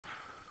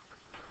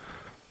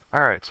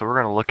Alright, so we're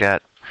going to look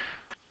at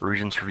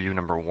Regents review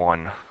number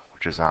 1,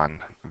 which is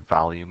on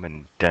volume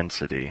and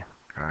density.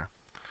 Okay.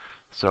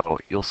 So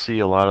you'll see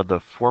a lot of the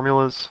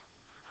formulas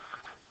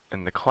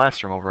in the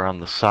classroom over on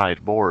the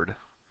side board.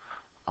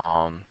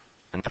 And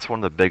that's one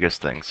of the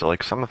biggest things. So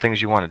like some of the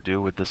things you want to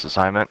do with this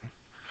assignment,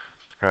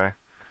 okay?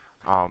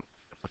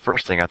 The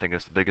first thing I think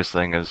is the biggest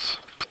thing is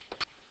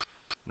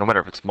no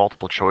matter if it's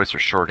multiple choice or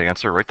short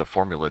answer, write the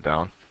formula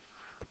down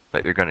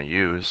that you're going to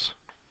use.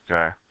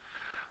 Okay.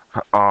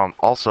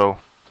 Also,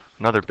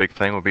 another big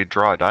thing would be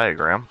draw a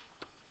diagram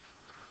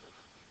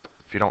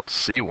if you don't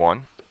see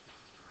one.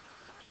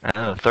 And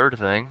then the third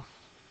thing,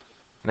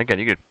 and again,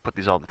 you could put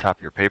these all at the top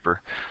of your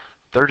paper.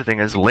 Third thing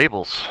is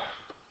labels.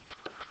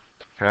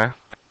 Okay.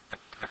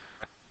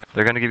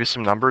 They're going to give you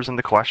some numbers in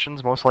the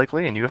questions, most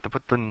likely, and you have to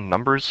put the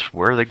numbers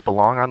where they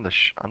belong on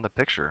the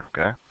picture.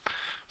 Okay.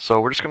 So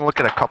we're just going to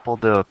look at a couple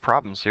of the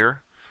problems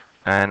here,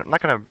 and I'm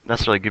not going to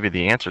necessarily give you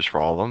the answers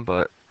for all of them,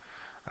 but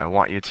I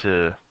want you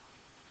to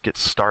get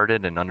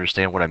started and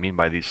understand what I mean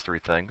by these three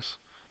things.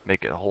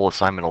 Make a whole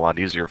assignment a lot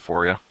easier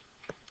for you.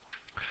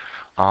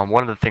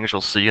 One of the things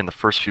you'll see in the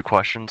first few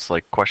questions,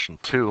 like question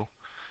 2,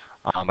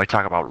 I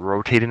talk about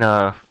rotating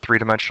a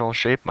three-dimensional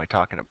shape. Am I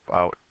talking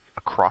about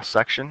a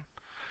cross-section?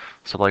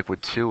 So like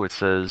with 2, it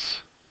says,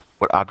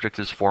 what object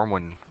is formed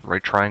when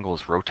right triangle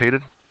is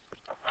rotated?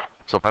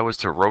 So if I was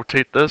to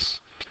rotate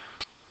this,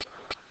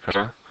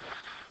 okay,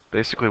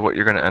 basically what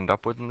you're going to end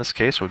up with in this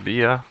case would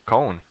be a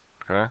cone.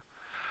 Okay,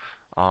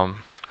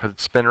 because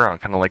it's spin around,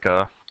 kind of like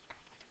a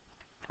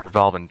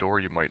revolving door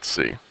you might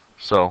see.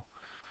 So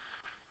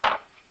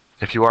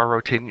if you are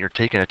rotating, you're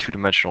taking a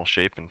two-dimensional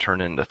shape and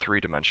turn it into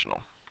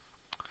three-dimensional.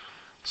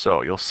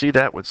 So you'll see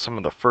that with some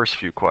of the first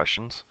few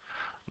questions.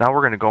 Now we're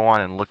going to go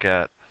on and look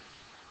at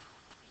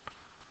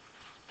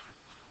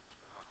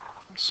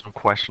some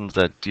questions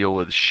that deal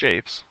with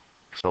shapes.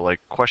 So like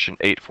question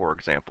 8, for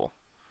example.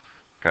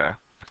 Okay.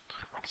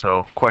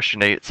 So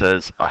question 8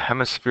 says a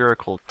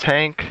hemispherical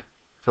tank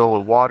filled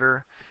with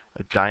water,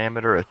 a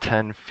diameter of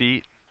 10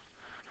 feet.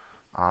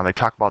 They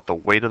talk about the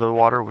weight of the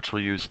water, which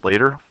we'll use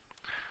later.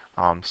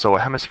 So a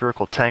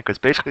hemispherical tank is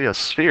basically a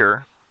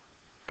sphere,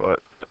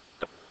 but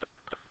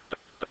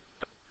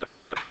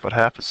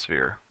half a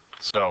sphere.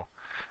 So,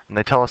 and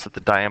they tell us that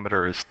the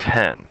diameter is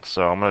 10.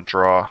 So I'm going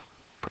to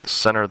put the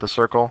center of the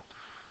circle,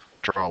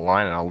 draw a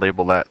line, and I'll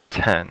label that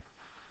 10.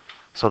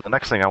 So the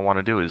next thing I want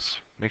to do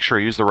is make sure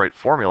I use the right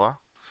formula,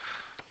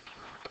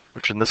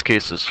 which in this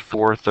case is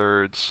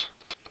 4/3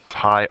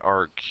 pi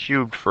r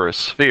cubed for a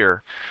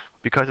sphere.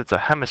 Because it's a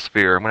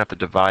hemisphere, I'm going to have to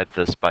divide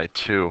this by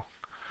 2.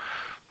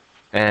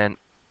 And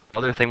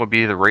other thing would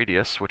be the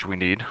radius, which we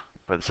need,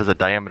 but it says the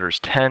diameter is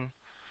 10,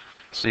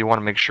 so you want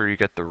to make sure you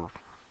get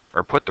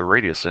put the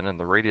radius in, and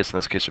the radius in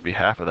this case would be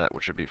half of that,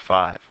 which would be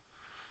 5.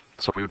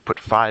 So we would put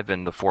 5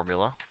 in the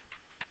formula,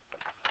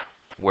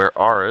 where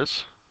r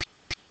is.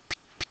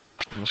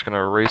 I'm just going to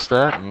erase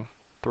that and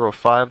throw a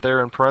 5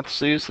 there in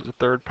parentheses to the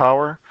third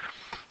power.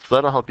 So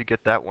that'll help you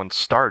get that one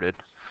started.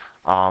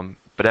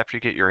 But after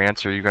you get your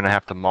answer, you're going to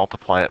have to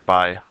multiply it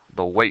by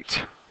the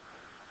weight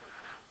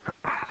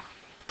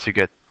to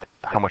get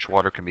how much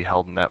water can be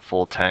held in that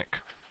full tank.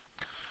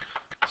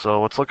 So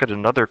let's look at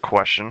another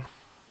question.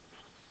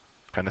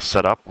 Kind of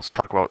set up. Let's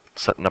talk about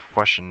setting up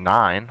question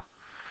 9.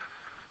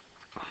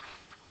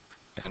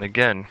 And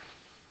again,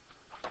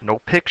 no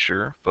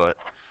picture, but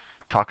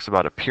talks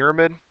about a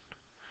pyramid.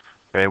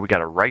 Okay, we got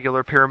a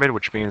regular pyramid,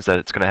 which means that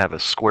it's going to have a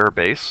square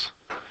base.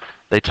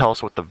 They tell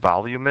us what the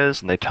volume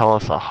is, and they tell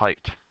us a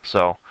height.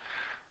 So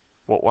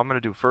what I'm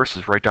going to do first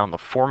is write down the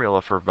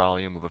formula for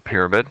volume of a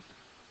pyramid,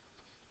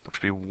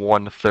 which would be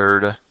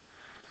 1/3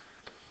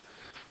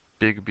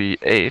 big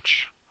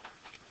BH.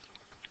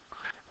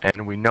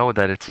 And we know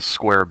that it's a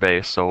square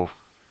base, so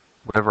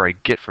whatever I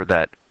get for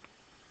that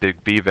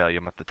big B value,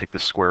 I'm going to have to take the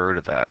square root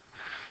of that.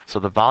 So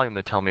the volume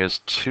they tell me is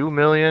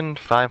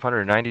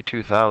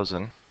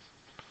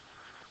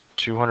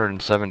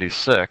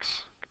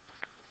 2,592,276.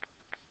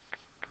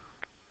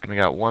 And we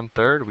got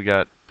 1/3, we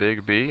got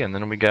big B, and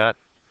then we got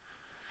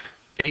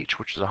H,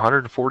 which is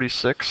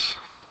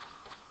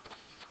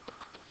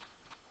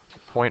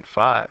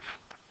 146.5.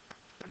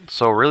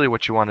 So really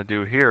what you want to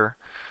do here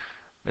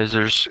is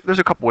there's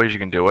a couple ways you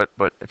can do it,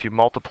 but if you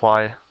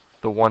multiply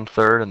the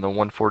 1/3 and the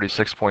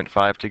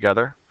 146.5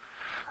 together,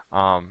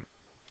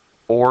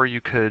 or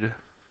you could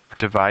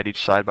divide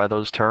each side by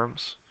those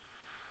terms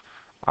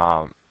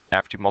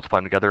after you multiply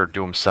them together, or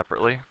do them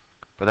separately.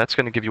 But that's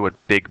going to give you what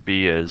big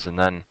B is, and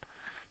then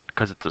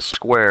because it's a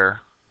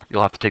square,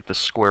 you'll have to take the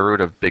square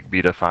root of big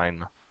B to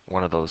find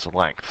one of those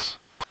lengths.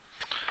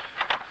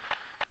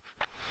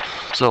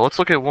 So let's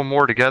look at one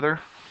more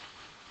together.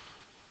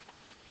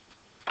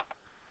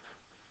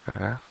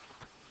 Okay.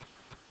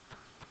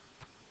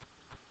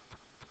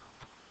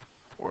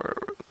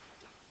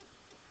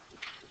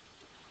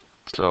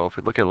 So if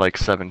we look at like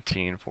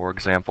 17, for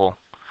example,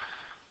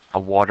 a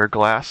water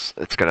glass,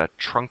 it's got a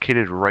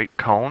truncated right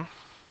cone.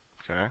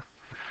 Okay.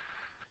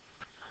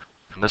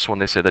 And this one,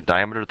 they say the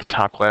diameter of the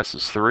top glass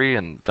is 3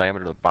 and the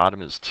diameter of the bottom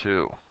is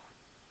 2.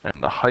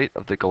 and the height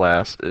of the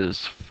glass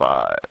is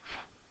 5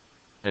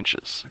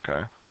 inches,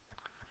 okay?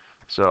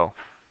 So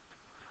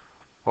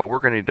what we're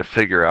going to need to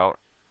figure out,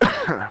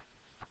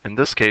 in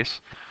this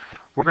case,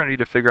 we're going to need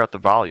to figure out the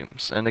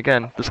volumes. And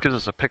again, this gives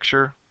us a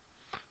picture.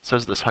 It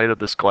says this height of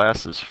this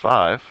glass is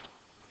 5.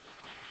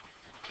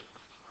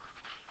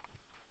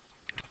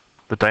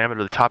 The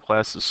diameter of the top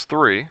glass is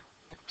 3.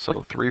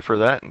 So 3 for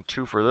that and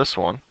 2 for this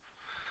one.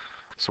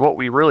 So what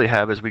we really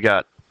have is we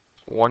got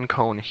one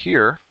cone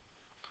here,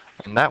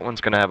 and that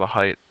one's going to have a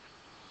height.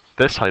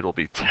 This height will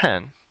be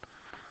 10,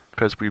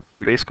 because we've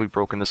basically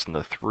broken this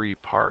into 3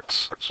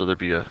 parts. So there'd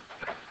be a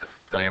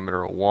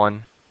diameter of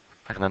 1,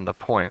 and then the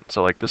point.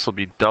 So like this will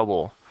be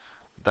double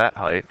that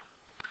height.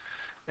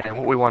 And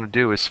what we want to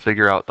do is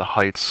figure out the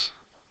heights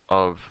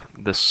of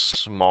this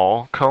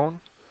small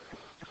cone.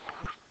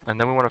 And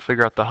then we want to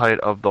figure out the height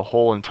of the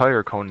whole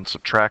entire cone and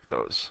subtract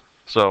those.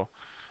 So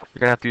you're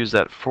going to have to use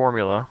that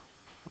formula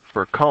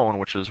for cone,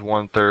 which is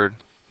 1/3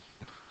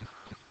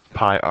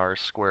 pi r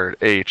squared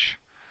h.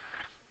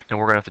 And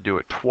we're going to have to do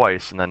it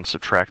twice and then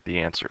subtract the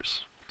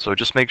answers. So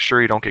just make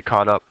sure you don't get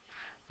caught up.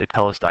 They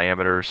tell us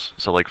diameters.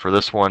 So like for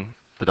this one,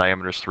 the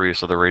diameter is 3,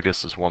 so the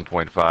radius is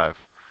 1.5.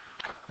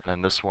 And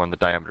then this one, the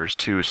diameter is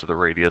 2, so the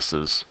radius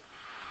is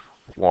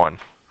 1.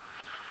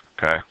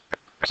 Okay,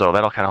 so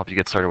that'll kind of help you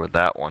get started with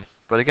that one.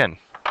 But again,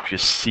 if you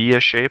see a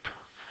shape,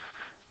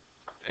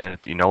 and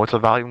if you know it's a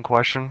volume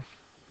question,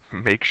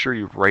 make sure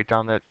you write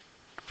down that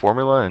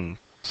formula and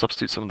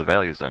substitute some of the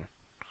values in.